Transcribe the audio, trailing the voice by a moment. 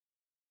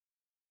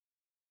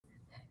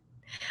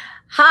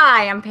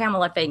Hi, I'm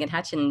Pamela Fagan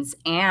Hutchins,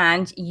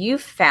 and you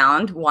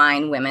found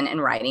Wine, Women,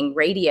 and Writing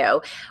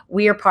Radio.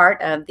 We are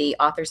part of the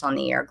Authors on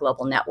the Air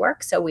Global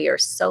Network, so we are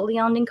solely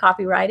owned and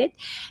copyrighted.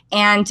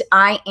 And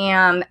I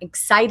am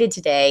excited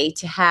today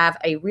to have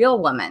a real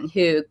woman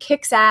who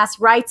kicks ass,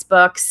 writes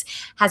books,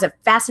 has a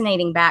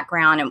fascinating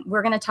background, and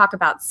we're going to talk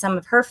about some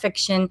of her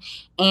fiction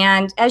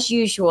and, as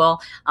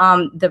usual,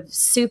 the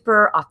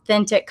super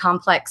authentic,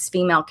 complex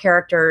female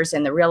characters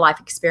and the real life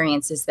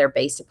experiences they're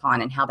based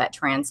upon and how that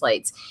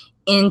translates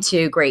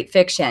into great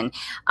fiction.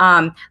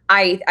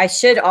 I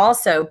should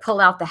also pull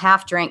out the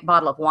half-drink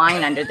bottle of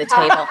wine under the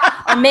table,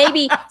 or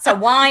maybe so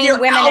wine, You're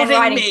women, and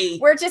writing. me.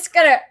 We're just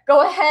gonna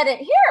go ahead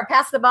and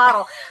pass the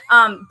bottle.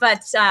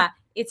 But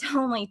it's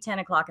only 10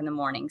 o'clock in the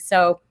morning,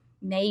 so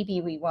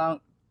maybe we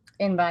won't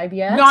imbibe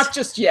yet. Not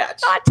just yet.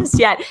 Not just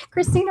yet.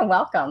 Christina,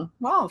 welcome.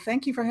 Well,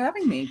 thank you for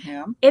having me,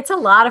 Pam. It's a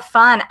lot of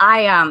fun.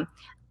 I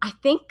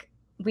think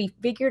we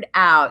figured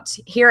out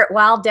here at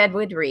Wild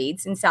Deadwood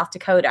Reads in South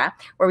Dakota,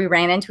 where we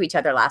ran into each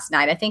other last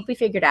night, I think we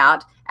figured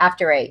out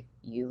after a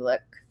 "you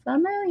look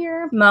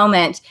familiar"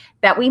 moment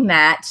that we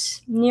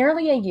met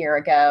nearly a year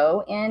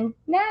ago in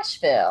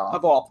Nashville.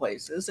 Of all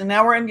places. And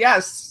now we're in,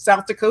 yes,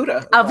 South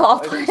Dakota. Of all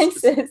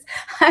places.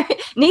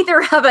 Neither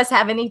of us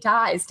have any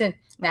ties to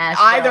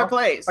Nashville either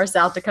place or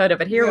South Dakota,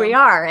 but here we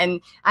are. And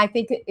I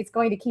think it's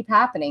going to keep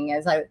happening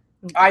as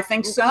I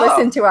think so.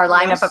 Listen to our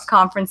lineup of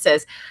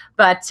conferences.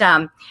 But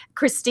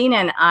Christina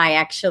and I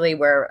actually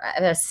were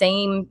at the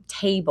same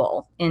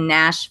table in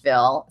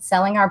Nashville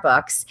selling our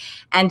books.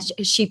 And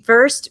she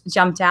first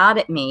jumped out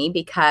at me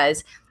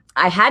because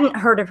I hadn't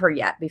heard of her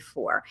yet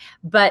before,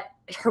 but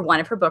one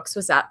of her books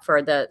was up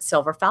for the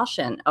Silver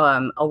Falchion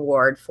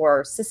Award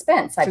for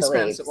Suspense, I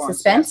believe.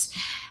 Suspense.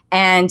 Yes.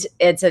 And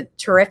it's a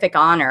terrific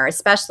honor,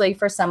 especially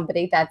for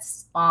somebody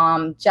that's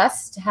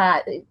just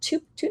had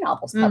two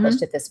novels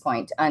published at this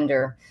point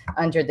under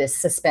this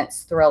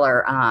suspense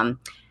thriller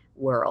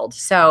world.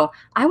 So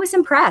I was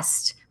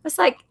impressed. I was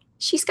like,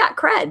 she's got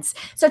creds.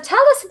 So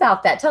tell us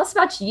about that. Tell us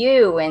about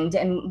you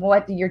and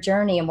what your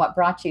journey and what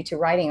brought you to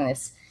writing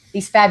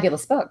these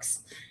fabulous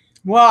books.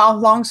 Well,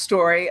 long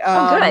story.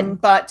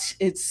 Good. But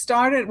it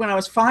started when I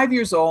was 5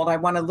 years old. I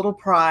won a little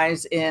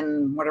prize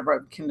in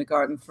whatever,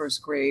 kindergarten,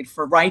 first grade,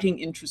 for writing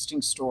interesting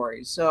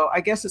stories. So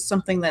I guess it's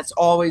something that's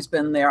always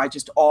been there. I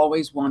just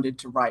always wanted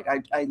to write.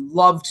 I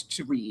loved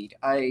to read.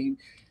 I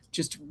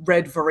just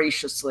read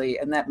voraciously,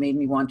 and that made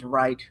me want to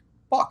write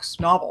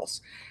books,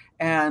 novels.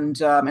 And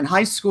in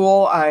high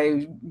school,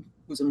 I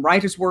was in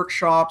writers'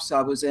 workshops.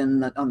 I was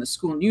on the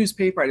school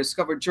newspaper. I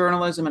discovered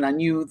journalism, and I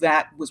knew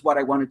that was what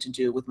I wanted to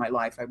do with my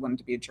life. I wanted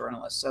to be a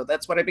journalist. So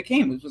that's what I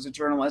became. I was a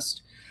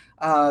journalist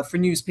for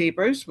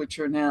newspapers, which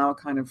are now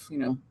kind of,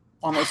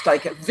 almost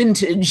like a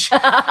vintage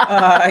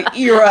era.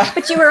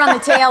 But you were on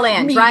the tail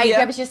end, right?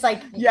 It was just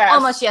like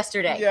almost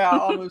yesterday. Yeah,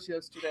 almost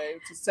yesterday.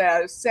 It's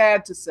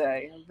sad to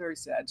say, very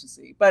sad to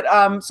see.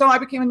 But so I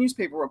became a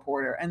newspaper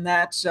reporter, and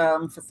that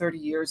for 30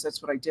 years,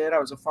 that's what I did. I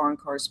was a foreign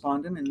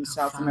correspondent in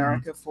South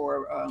America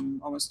for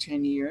almost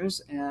 10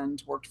 years,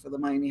 and worked for the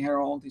Miami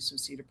Herald, the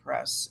Associated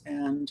Press,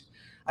 and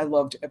I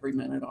loved every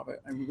minute of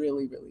it. I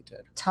really, really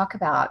did. Talk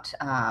about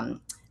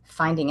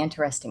finding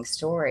interesting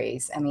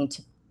stories. I mean,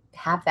 to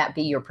have that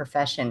be your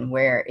profession,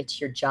 where it's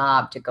your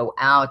job to go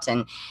out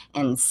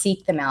and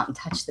seek them out and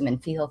touch them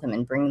and feel them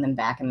and bring them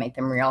back and make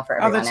them real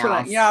for everyone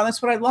else.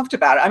 That's what I loved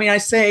about it. I mean, I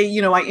say,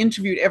 I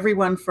interviewed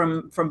everyone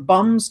from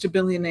bums to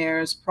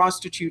billionaires,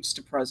 prostitutes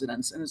to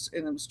presidents. And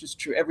it was just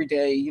true every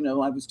day.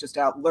 I was just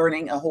out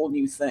learning a whole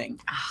new thing,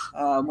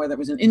 whether it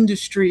was an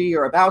industry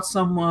or about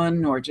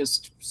someone or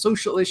just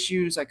social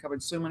issues. I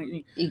covered so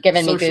many. You're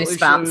giving me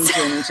goosebumps.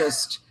 And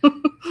just,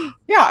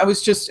 it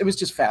was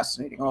just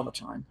fascinating all the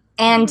time.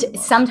 And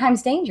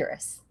sometimes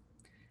dangerous.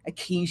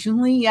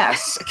 Occasionally,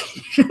 yes.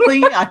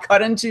 Occasionally, I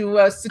got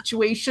into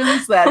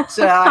situations that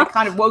I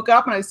kind of woke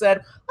up and I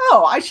said,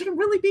 "Oh, I shouldn't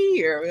really be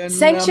here." And,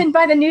 sanctioned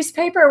by the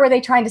newspaper, or were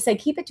they trying to say,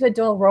 "Keep it to a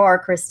dual roar,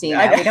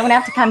 Christina. We don't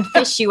have to come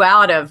fish you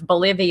out of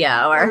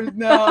Bolivia"? Or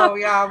no,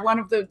 yeah.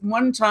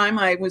 One time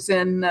I was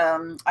in,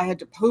 I had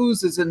to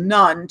pose as a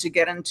nun to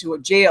get into a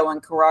jail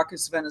in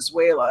Caracas,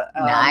 Venezuela.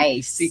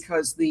 Nice,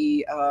 because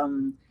the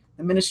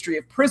Ministry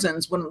of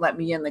Prisons wouldn't let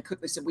me in.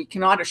 They said, "We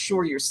cannot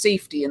assure your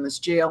safety in this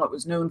jail." It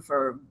was known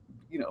for,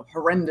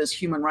 horrendous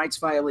human rights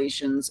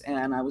violations.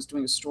 And I was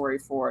doing a story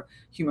for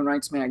Human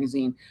Rights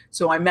Magazine.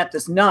 So I met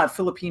this nun,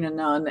 Filipina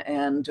nun,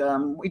 and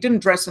we didn't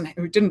dress in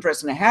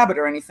a habit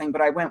or anything,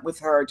 but I went with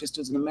her just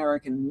as an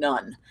American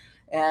nun.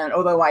 And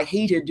although I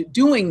hated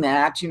doing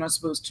that, you're not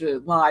supposed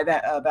to lie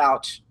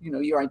about,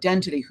 your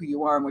identity, who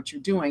you are and what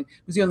you're doing,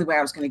 it was the only way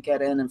I was going to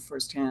get in and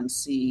firsthand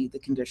see the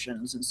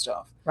conditions and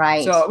stuff.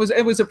 Right. So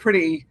it was a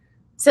pretty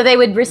So they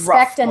would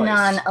respect a place.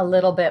 nun a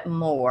little bit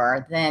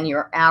more than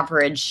your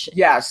average.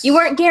 Yes. You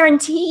weren't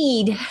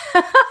guaranteed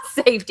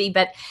safety,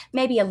 but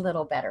maybe a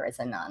little better as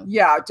a nun.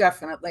 Yeah,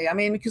 definitely. I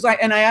mean, because I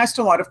asked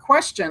a lot of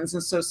questions,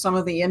 and so some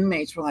of the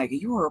inmates were like, "Are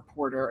you a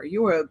reporter? Are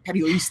you a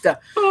periodista?"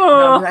 And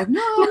I'm like,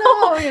 "No,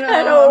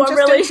 I'm just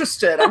really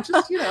interested. I'm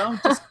just,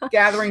 just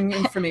gathering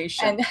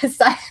information." And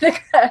sign the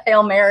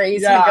Hail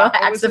Marys and go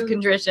acts of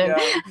contrition.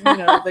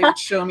 Yeah, they would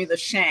show me the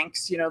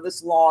shanks,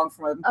 this long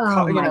from a.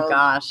 Oh my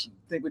gosh!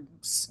 They would,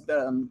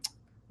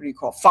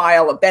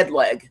 file a bed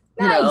leg,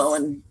 Nice.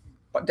 and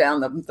down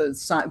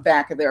the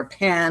back of their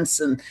pants.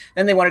 And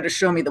then they wanted to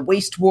show me the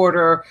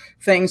wastewater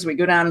things. We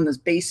go down in this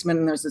basement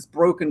and there's this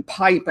broken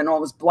pipe and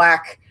all this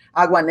black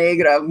agua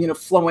negra,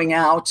 flowing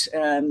out.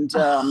 And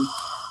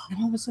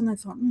all of a sudden I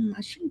thought,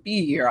 I shouldn't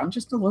be here. I'm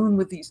just alone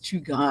with these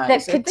two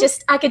guys.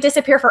 I could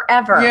disappear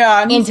forever.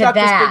 Yeah, and into got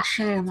that. This big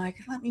shame. Like,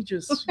 let me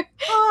just,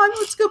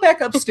 let's go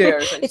back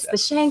upstairs. It's the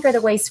shank or the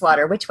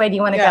wastewater. Which way do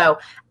you want to go?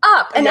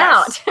 Up and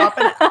out. Up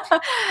and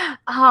out.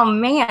 Oh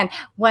man.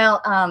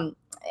 Well,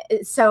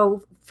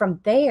 so from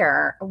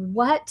there,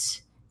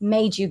 what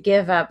made you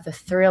give up the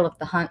thrill of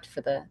the hunt for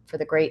the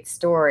great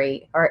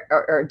story,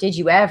 or did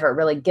you ever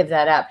really give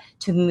that up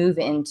to move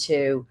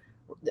into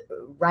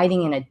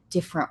writing in a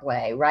different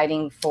way,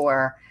 writing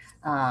for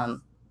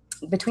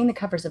between the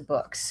covers of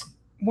books?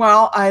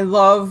 Well, I've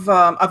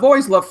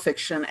always loved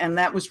fiction, and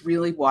that was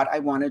really what I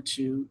wanted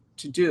to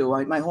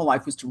do. My whole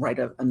life was to write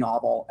a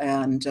novel,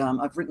 and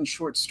I've written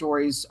short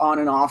stories on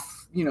and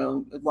off,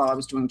 while I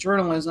was doing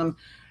journalism.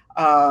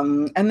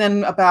 And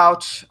then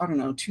about,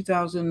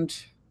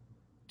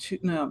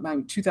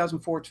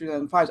 2004,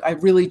 2005, I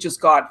really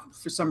just got,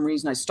 for some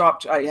reason, I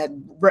stopped. I had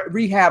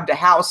rehabbed a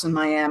house in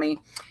Miami.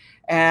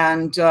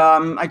 And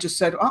I just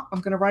said,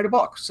 I'm going to write a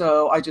book.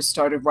 So I just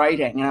started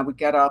writing, and I would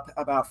get up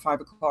about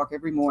 5 o'clock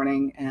every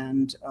morning,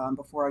 and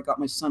before I got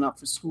my son up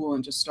for school,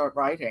 and just start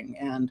writing.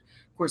 And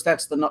of course,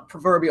 that's the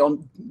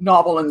proverbial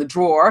novel in the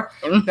drawer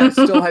that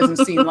still hasn't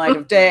seen light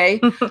of day.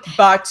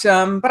 But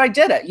I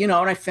did it, and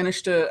I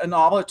finished a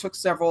novel. It took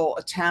several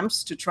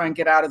attempts to try and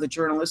get out of the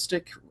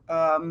journalistic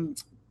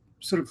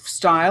sort of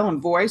style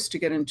and voice to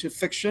get into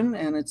fiction.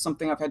 And it's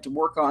something I've had to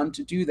work on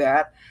to do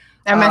that.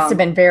 That must have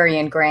been very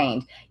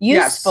ingrained,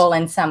 useful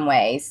in some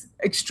ways.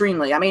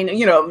 Extremely. I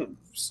mean,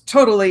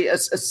 totally a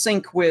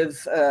sync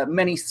with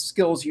many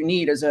skills you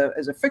need as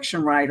a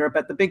fiction writer.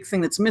 But the big thing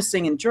that's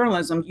missing in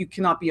journalism, you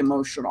cannot be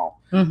emotional.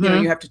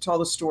 You have to tell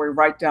the story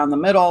right down the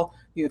middle.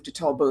 You have to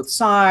tell both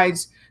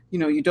sides.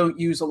 You don't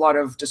use a lot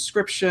of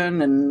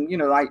description. And,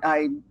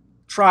 I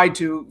tried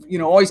to,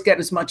 always get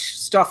as much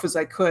stuff as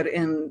I could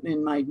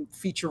in my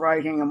feature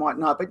writing and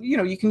whatnot. But,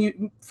 you can use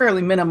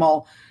fairly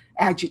minimal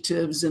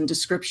adjectives and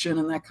description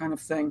and that kind of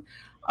thing.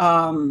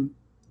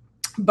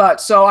 But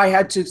so I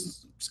had to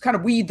kind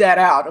of weed that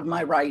out of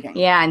my writing.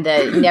 Yeah, and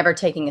the never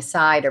taking a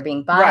side or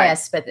being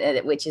biased, but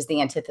which is the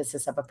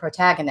antithesis of a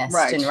protagonist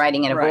in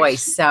writing in a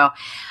voice. So,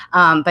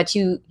 but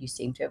you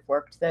seem to have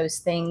worked those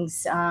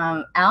things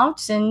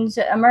out and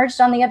emerged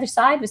on the other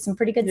side with some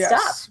pretty good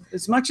stuff.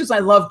 As much as I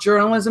love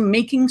journalism,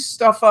 making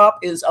stuff up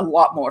is a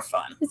lot more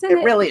fun. Isn't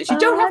it really is. You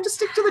don't have to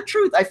stick to the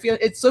truth. I feel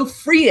it's so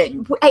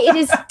freeing. It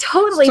is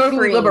totally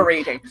freeing.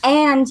 Liberating.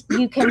 And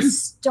you can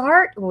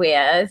start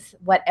with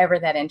whatever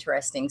that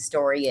interesting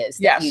story is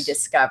that you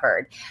discovered.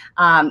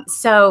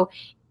 So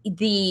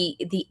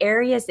the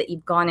areas that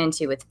you've gone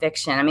into with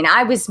fiction, I mean,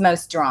 I was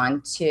most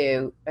drawn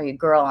to A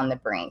Girl on the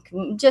Brink,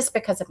 just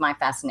because of my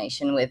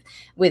fascination with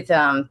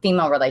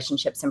female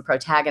relationships and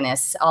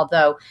protagonists.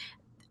 Although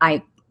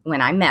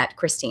when I met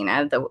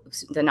Christina,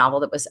 the novel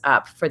that was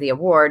up for the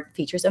award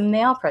features a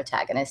male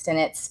protagonist, and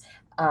it's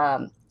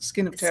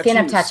Skin of Tattoos. Skin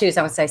of Tattoos.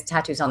 I would say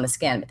Tattoos on the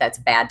Skin, but that's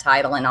a bad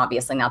title, and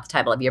obviously not the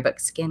title of your book,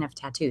 Skin of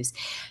Tattoos.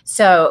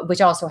 So,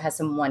 which also has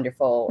some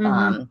wonderful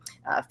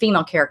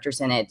female characters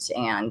in it,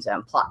 and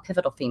plot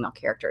pivotal female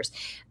characters.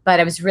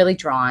 But I was really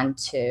drawn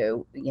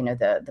to,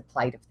 the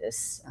plight of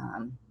this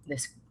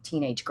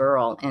teenage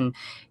girl, and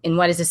in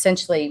what is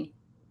essentially,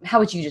 how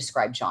would you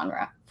describe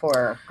genre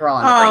for Girl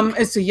on the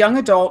Brink? It's a young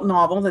adult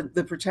novel.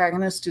 The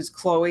protagonist is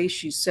Chloe.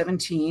 She's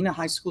 17, a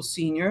high school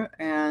senior,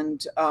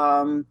 and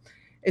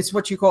it's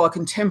what you call a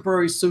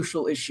contemporary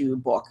social issue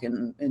book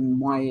in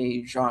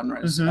YA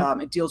genres.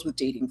 It deals with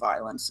dating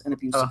violence and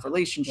abusive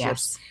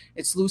relationships.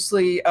 It's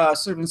loosely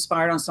sort of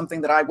inspired on something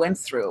that I went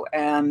through.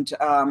 And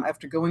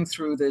after going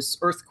through this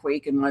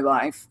earthquake in my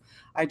life,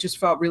 I just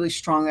felt really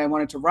strongly I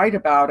wanted to write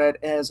about it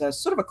as a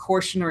sort of a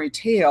cautionary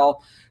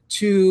tale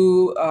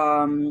to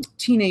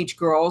teenage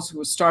girls who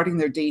are starting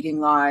their dating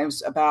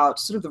lives, about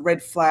sort of the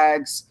red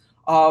flags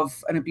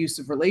of an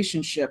abusive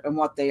relationship and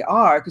what they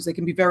are, because they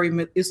can be very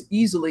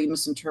easily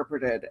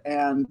misinterpreted.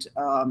 And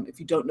if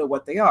you don't know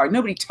what they are,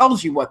 nobody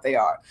tells you what they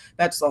are.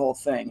 That's the whole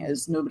thing,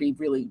 is nobody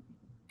really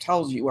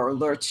tells you or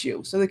alerts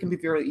you. So they can be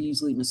very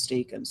easily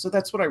mistaken. So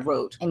that's what I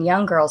wrote. And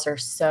young girls are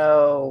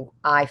so,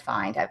 I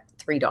find, I have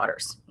 3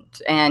 daughters,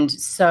 and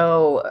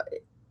so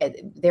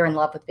they're in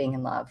love with being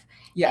in love.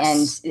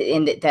 Yes. And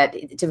in that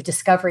the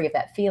discovery of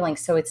that feeling.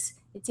 So it's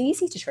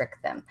easy to trick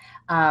them.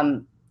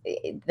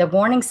 the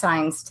warning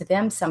signs to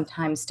them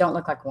sometimes don't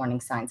look like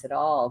warning signs at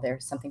all.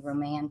 There's something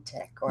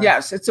romantic. Or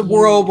yes, it's a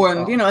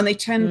whirlwind, you know, and they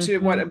tend to,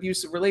 what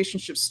abusive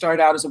relationships start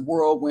out as a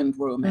whirlwind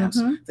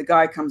romance. The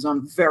guy comes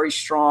on very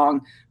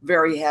strong,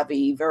 very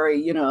heavy, very,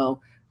 you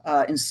know,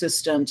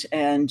 insistent,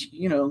 and,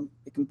 you know,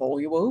 it can bowl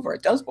you over.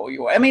 It does bowl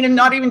you over. I mean, and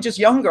not even just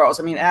young girls,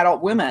 I mean,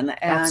 adult women.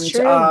 And that's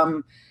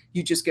true.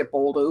 You just get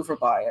bowled over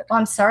by it. Well,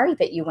 I'm sorry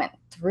that you went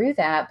through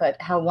that,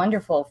 but how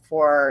wonderful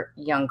for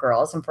young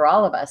girls and for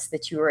all of us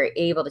that you were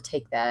able to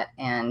take that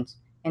and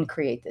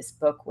create this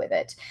book with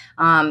it.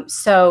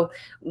 So,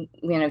 you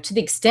know, to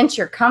the extent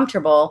you're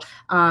comfortable,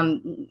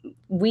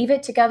 weave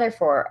it together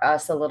for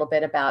us a little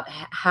bit about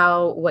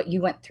how what you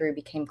went through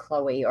became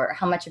Chloe, or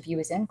how much of you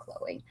is in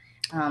Chloe.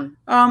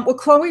 Well,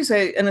 Chloe's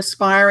an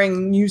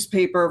aspiring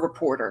newspaper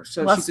reporter,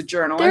 so well, she's a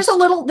journalist.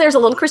 There's a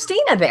little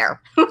Christina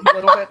there. A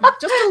little bit,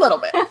 just a little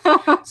bit.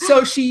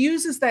 So she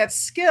uses that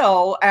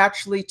skill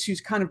actually to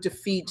kind of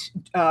defeat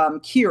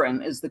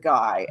Kieran is the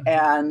guy,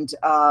 and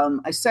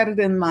I set it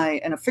in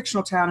a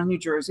fictional town in New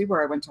Jersey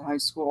where I went to high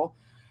school,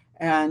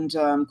 and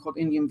called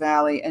Indian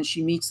Valley, and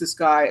she meets this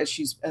guy as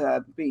she's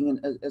being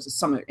as a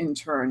summer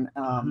intern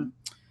on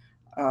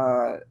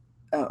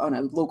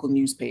a local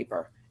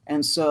newspaper.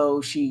 And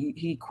so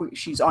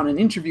she's on an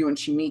interview and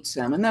she meets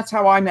him. And that's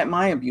how I met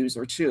my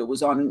abuser too,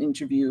 was on an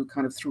interview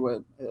kind of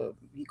through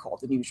he called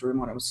the newsroom,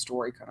 when it was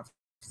story kind of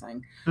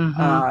thing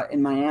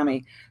in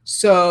Miami.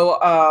 So,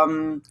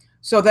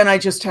 so then I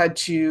just had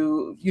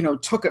to, you know,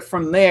 took it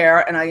from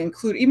there, and I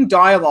include, even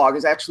dialogue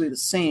is actually the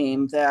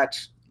same, that,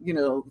 you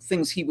know,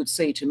 things he would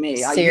say to me.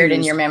 Seared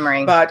in your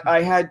memory. But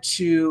I had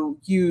to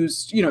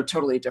use, you know,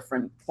 totally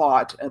different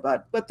plot,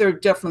 but there are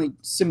definitely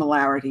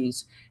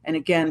similarities. And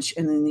again,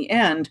 and in the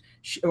end,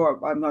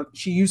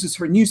 she uses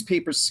her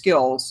newspaper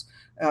skills,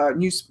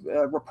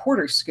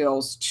 reporter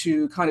skills,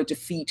 to kind of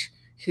defeat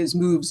his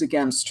moves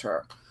against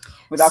her,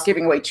 without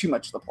giving away too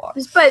much of the plot.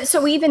 But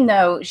so even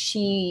though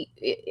she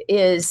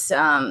is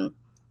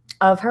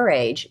of her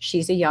age,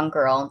 she's a young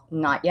girl,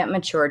 not yet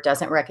mature,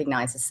 doesn't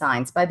recognize the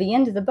signs. By the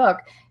end of the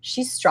book,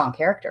 she's a strong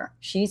character.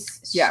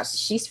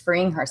 She's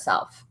freeing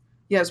herself.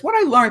 Yes, what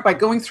I learned by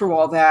going through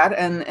all that,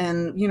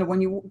 and you know, when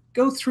you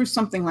go through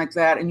something like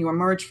that and you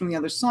emerge from the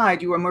other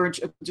side, you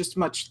emerge just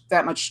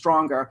that much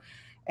stronger.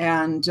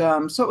 And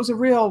so it was a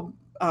real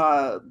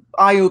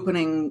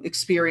eye-opening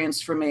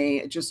experience for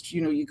me. Just,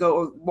 you know, you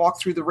go walk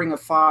through the ring of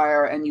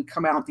fire and you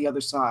come out the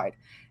other side,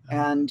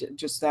 and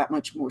just that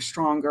much more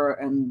stronger,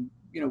 and,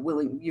 you know,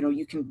 willing, you know,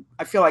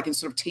 I feel I can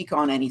sort of take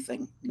on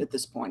anything at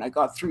this point. I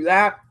got through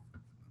that.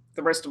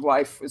 The rest of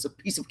life is a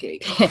piece of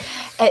cake.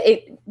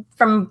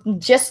 From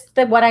just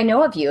what I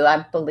know of you,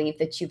 I believe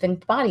that you've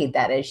embodied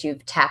that as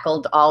you've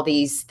tackled all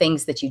these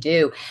things that you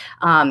do.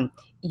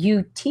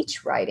 You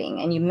teach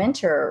writing and you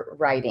mentor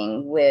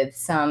writing with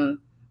some,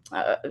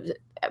 I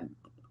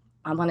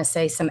want to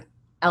say, some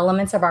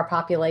elements of our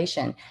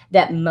population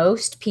that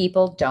most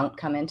people don't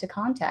come into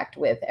contact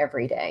with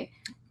every day.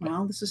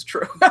 Well, this is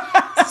true.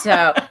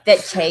 So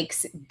that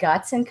takes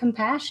guts and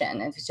compassion.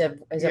 It's a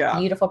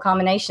beautiful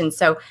combination.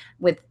 So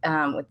with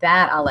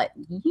that, I'll let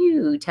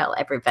you tell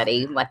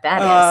everybody what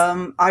that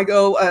is. I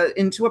go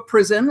into a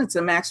prison. It's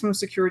a maximum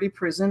security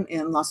prison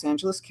in Los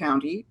Angeles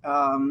County.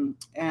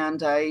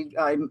 And I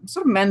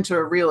sort of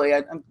mentor, really,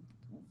 I'm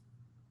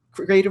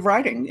creative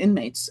writing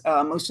inmates.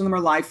 Most of them are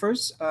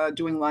lifers,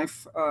 doing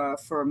life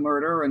for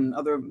murder and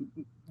other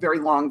very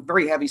long,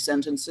 very heavy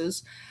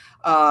sentences.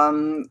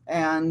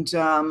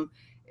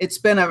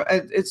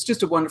 It's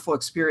just a wonderful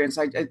experience.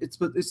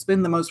 It's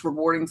been the most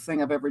rewarding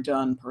thing I've ever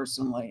done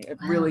personally. It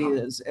really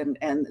is.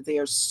 And they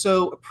are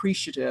so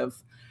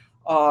appreciative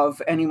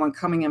of anyone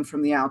coming in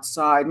from the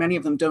outside. Many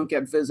of them don't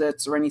get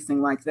visits or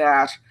anything like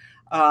that.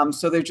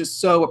 So they're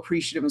just so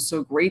appreciative and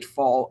so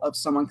grateful of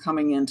someone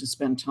coming in to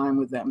spend time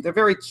with them. They're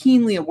very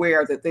keenly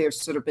aware that they have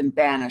sort of been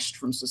banished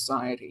from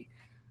society.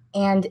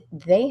 And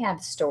they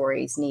have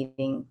stories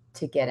needing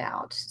to get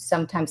out,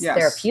 sometimes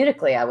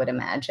therapeutically, I would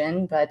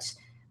imagine, but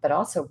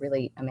also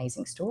really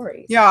amazing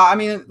stories. Yeah, I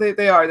mean,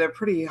 they're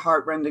pretty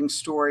heartrending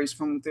stories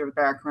from their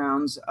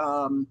backgrounds.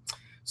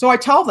 So I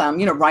tell them,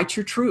 you know, write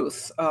your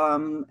truth,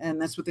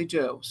 and that's what they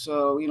do.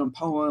 So, you know,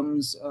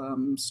 poems,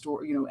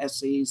 story, you know,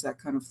 essays, that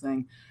kind of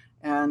thing.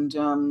 And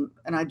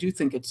I do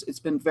think it's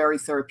been very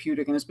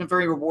therapeutic, and it's been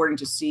very rewarding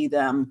to see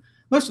them.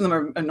 Most of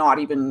them are not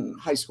even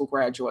high school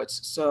graduates.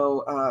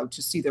 So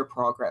to see their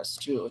progress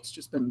too, it's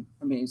just been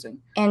amazing.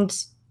 And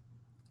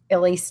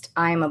at least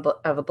I'm of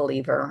a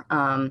believer,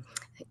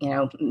 you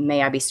know,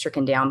 may I be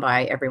stricken down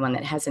by everyone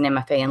that has an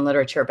MFA in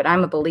literature, but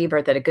I'm a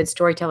believer that a good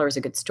storyteller is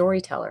a good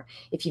storyteller.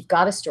 If you've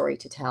got a story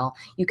to tell,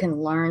 you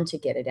can learn to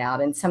get it out.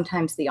 And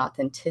sometimes the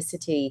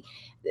authenticity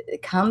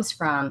comes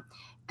from,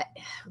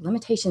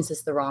 limitations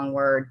is the wrong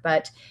word,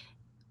 but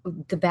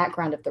the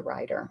background of the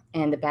writer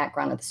and the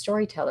background of the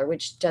storyteller,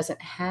 which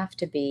doesn't have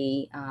to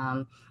be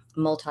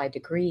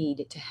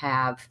multi-degreed to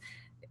have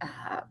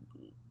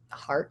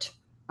heart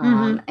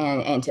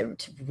and to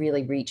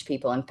really reach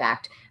people. In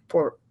fact,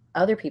 for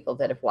other people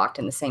that have walked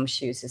in the same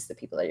shoes as the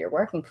people that you're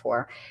working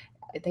for,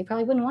 they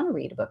probably wouldn't want to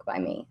read a book by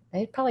me.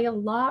 They'd probably a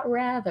lot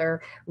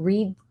rather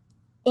read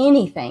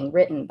anything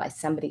written by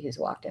somebody who's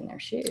walked in their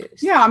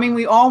shoes. Yeah, I mean,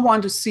 we all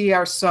want to see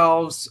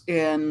ourselves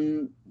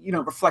in,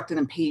 reflected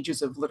in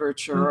pages of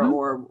literature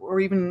or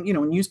even,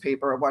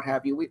 newspaper or what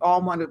have you. We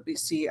all want to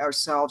see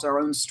ourselves, our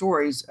own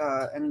stories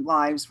and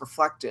lives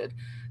reflected.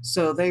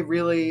 So they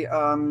really,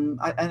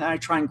 I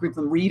try and group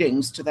them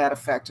readings to that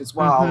effect as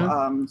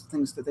well,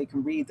 things that they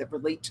can read that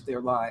relate to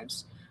their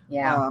lives.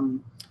 Yeah.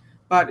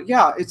 But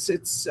yeah,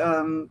 it's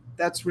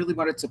that's really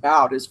what it's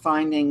about, is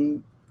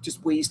finding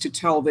just ways to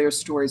tell their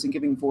stories and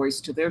giving voice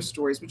to their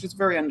stories, which is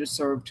very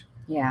underserved.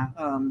 Yeah.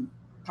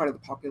 Part of the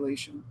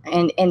population.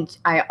 And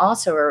I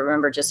also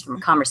remember, just from a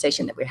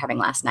conversation that we were having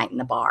last night in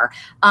the bar,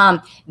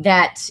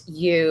 that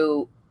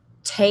you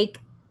take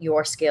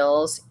your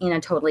skills in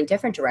a totally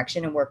different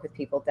direction and work with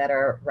people that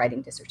are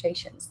writing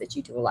dissertations, that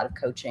you do a lot of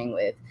coaching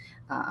with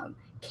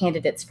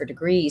candidates for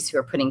degrees who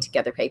are putting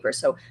together papers.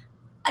 So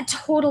a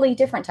totally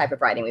different type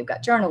of writing. We've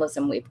got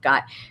journalism, we've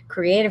got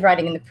creative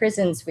writing in the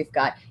prisons, we've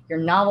got your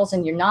novels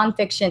and your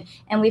nonfiction,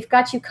 and we've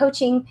got you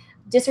coaching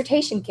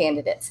dissertation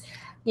candidates.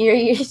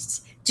 You're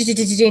just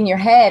in your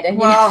head, and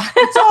well,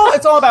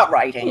 it's all about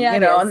writing, yeah,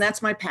 and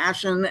that's my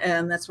passion,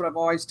 and that's what I've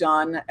always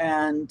done,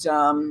 and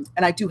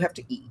I do have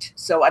to eat,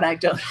 so, and I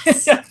don't.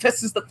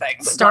 This is the thing.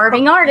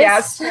 Starving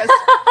artist. Yes,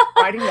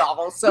 writing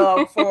novels.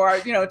 So for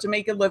to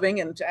make a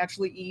living and to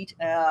actually eat.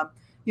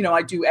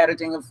 I do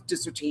editing of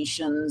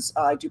dissertations.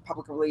 I do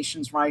public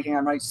relations writing. I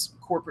write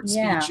corporate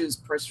speeches,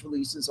 press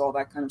releases, all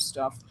that kind of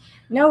stuff.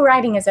 No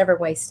writing is ever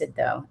wasted,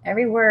 though.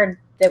 Every word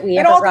that we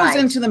ever write,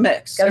 goes into the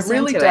mix. It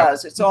really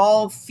does. It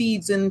all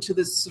feeds into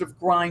this sort of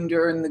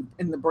grinder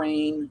in the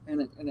brain,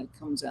 and it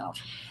comes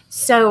out.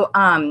 So,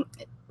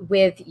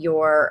 with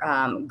your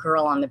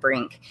girl on the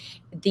brink,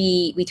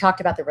 we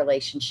talked about the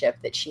relationship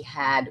that she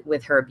had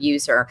with her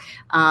abuser.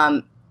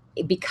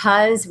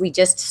 Because we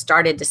just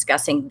started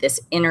discussing this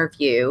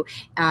interview,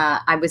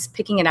 I was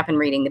picking it up and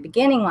reading the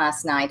beginning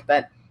last night,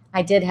 but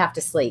I did have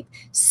to sleep.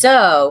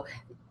 So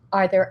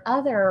are there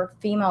other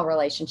female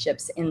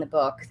relationships in the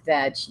book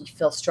that you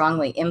feel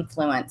strongly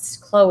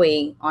influenced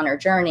Chloe on her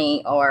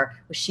journey, or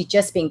was she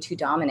just being too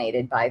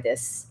dominated by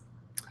this?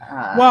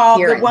 Well,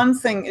 Kieran? The one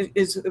thing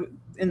is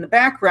in the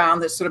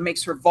background that sort of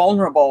makes her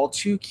vulnerable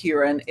to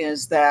Kieran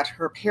is that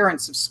her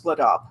parents have split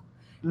up.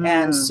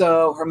 And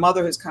so her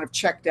mother has kind of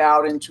checked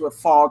out into a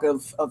fog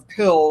of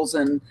pills,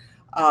 and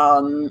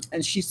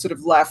she's sort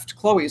of left,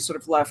 Chloe is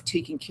sort of left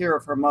taking care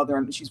of her mother,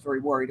 and she's very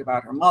worried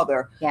about her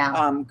mother.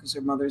 Yeah. Because her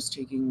mother's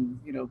taking,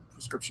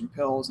 prescription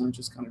pills and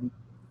just kind of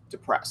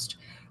depressed.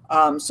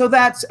 So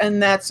that's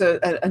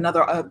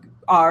another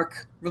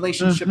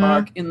relationship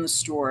arc in the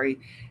story.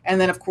 And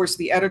then, of course,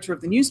 the editor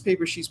of the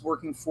newspaper she's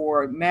working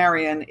for,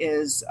 Marion,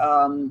 is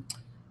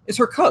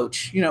her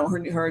coach,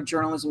 her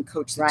journalism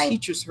coach that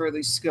teaches her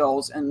these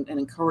skills and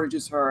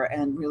encourages her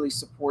and really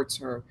supports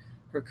her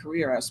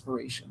career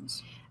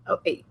aspirations. Oh,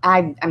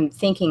 I'm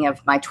thinking of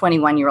my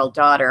 21-year-old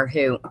daughter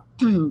who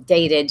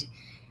dated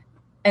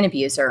an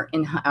abuser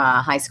in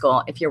high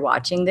school. If you're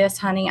watching this,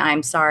 honey,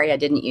 I'm sorry I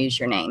didn't use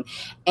your name.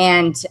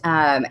 And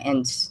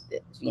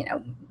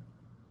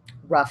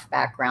rough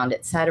background,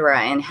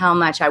 etc. And how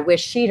much I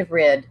wish she'd have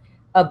read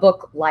a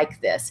book like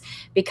this,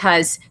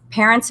 because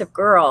parents of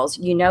girls,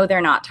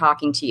 they're not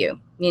talking to you.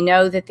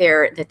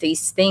 That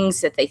these things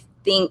that they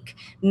think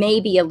may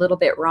be a little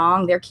bit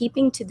wrong, they're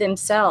keeping to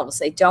themselves.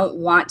 They don't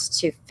want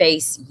to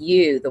face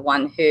you, the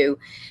one who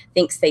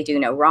thinks they do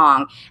no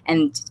wrong.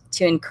 And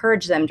to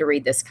encourage them to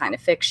read this kind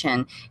of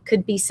fiction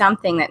could be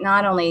something that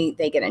not only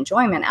they get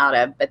enjoyment out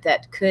of, but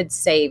that could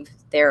save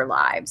their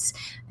lives.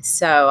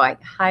 So I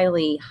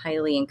highly,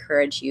 highly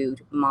encourage you,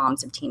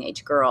 moms of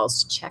teenage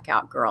girls, to check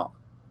out Girl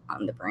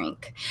on the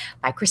Brink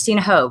by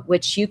Christina Hoag,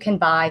 which you can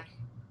buy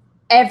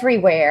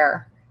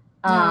everywhere.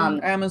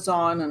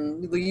 Amazon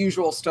and the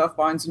usual stuff,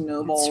 Barnes and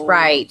Noble,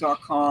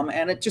 .com,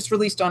 and it just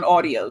released on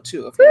audio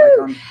too. If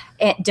you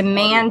like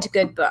demand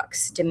good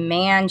books,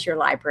 demand your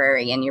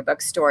library and your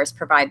bookstores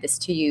provide this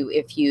to you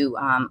if you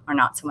are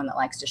not someone that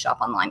likes to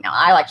shop online. Now,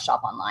 I like to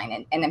shop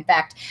online, and in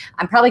fact,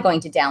 I'm probably going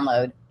to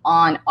download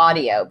on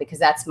audio because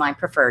that's my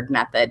preferred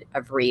method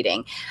of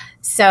reading.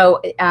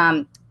 So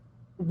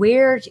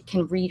where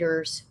can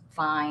readers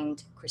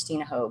find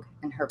Christina Hoag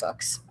and her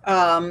books?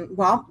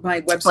 Well,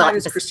 my website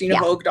is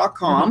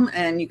ChristinaHoag.com,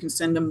 and you can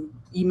send them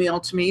email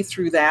to me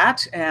through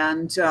that.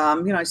 And,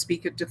 I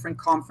speak at different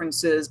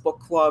conferences,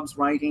 book clubs,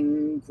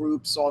 writing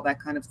groups, all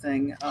that kind of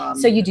thing.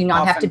 So you do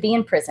not have to be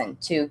in prison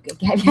to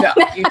get No,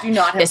 you do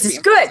not have this to be is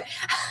good.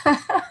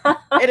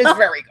 It is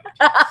very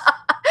good.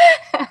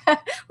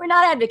 We're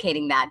not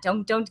advocating that.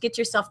 Don't get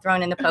yourself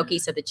thrown in the pokey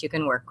so that you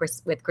can work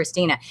with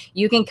Christina.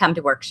 You can come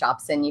to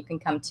workshops and you can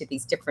come to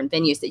these different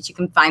venues that you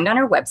can find on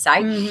her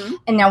website.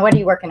 And now, what are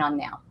you working on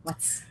now?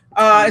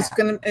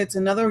 It's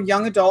another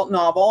young adult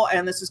novel,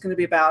 and this is going to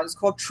be about, it's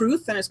called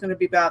Truth, and it's going to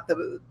be about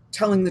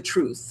telling the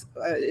truth.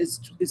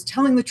 Is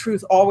telling the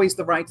truth always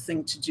the right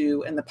thing to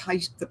do, and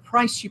the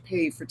price you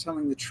pay for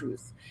telling the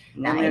truth?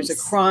 Nice. And there's a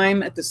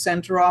crime at the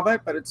center of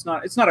it, but it's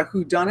not a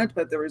whodunit,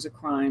 but there is a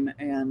crime,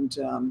 and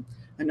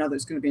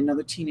there's going to be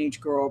another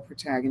teenage girl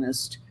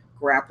protagonist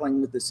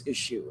grappling with this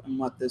issue and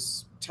what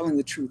this telling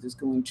the truth is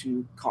going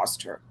to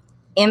cost her.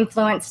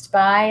 Influenced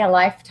by a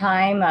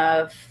lifetime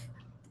of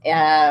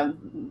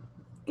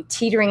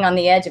teetering on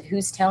the edge of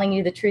who's telling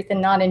you the truth and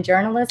not in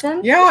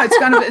journalism. Yeah,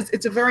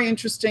 it's a very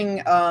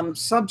interesting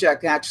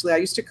subject, actually. I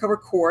used to cover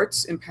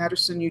courts in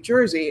Paterson, New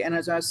Jersey, and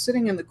as I was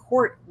sitting in the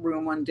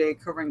courtroom one day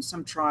covering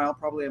some trial,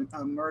 probably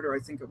a murder, I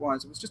think it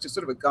was just a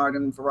sort of a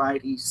garden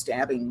variety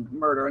stabbing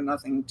murder,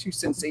 nothing too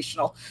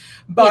sensational.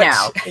 But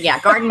yeah,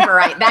 garden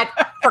variety.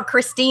 That for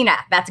Christina,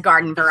 that's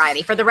garden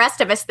variety. For the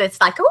rest of us,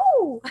 that's like,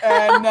 ooh.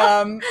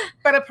 And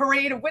but a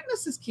parade of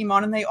witnesses came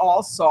on, and they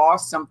all saw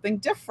something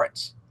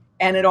different.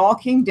 And it all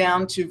came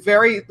down to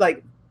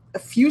a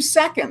few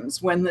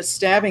seconds when the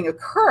stabbing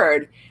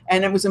occurred.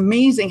 And it was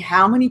amazing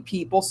how many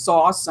people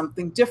saw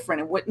something different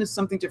and witnessed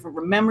something different,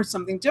 remembered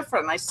something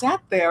different. And I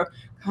sat there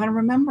kind of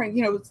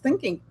remembering,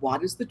 thinking,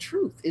 what is the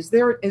truth?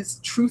 Is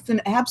truth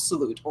an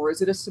absolute, or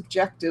is it a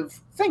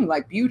subjective thing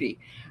like beauty?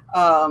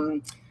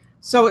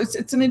 So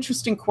it's an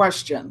interesting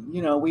question.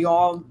 We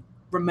all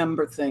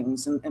remember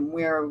things and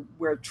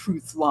where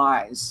truth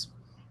lies.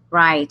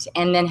 Right.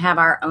 And then have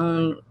our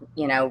own,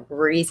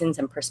 reasons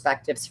and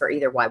perspectives for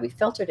either why we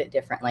filtered it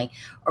differently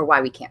or why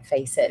we can't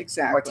face it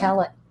or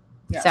tell it.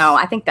 Yes. So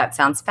I think that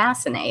sounds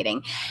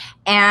fascinating.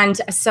 And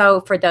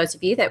so for those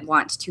of you that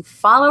want to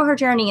follow her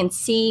journey and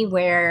see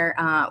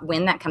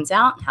when that comes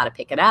out, how to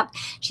pick it up,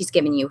 she's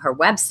given you her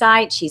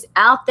website. She's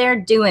out there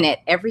doing it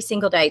every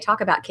single day.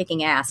 Talk about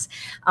kicking ass.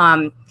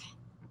 I'm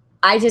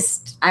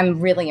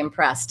really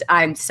impressed.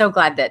 I'm so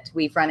glad that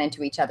we've run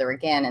into each other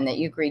again and that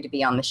you agreed to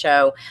be on the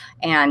show.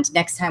 And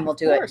next time we'll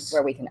do it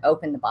where we can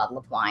open the bottle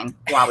of wine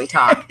while we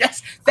talk.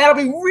 Yes,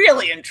 that'll be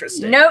really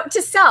interesting. Note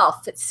to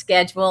self,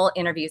 schedule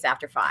interviews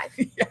after 5.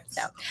 Yes.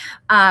 So,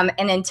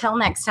 and until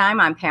next time,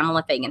 I'm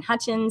Pamela Fagan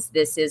Hutchins.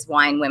 This is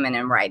Wine, Women,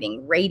 and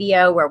Writing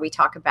Radio, where we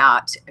talk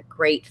about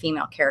great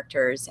female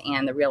characters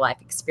and the real life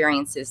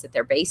experiences that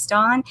they're based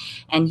on.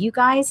 And you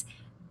guys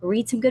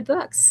read some good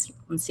books.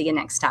 And see you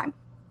next time.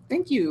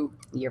 Thank you.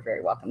 You're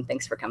very welcome.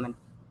 Thanks for coming.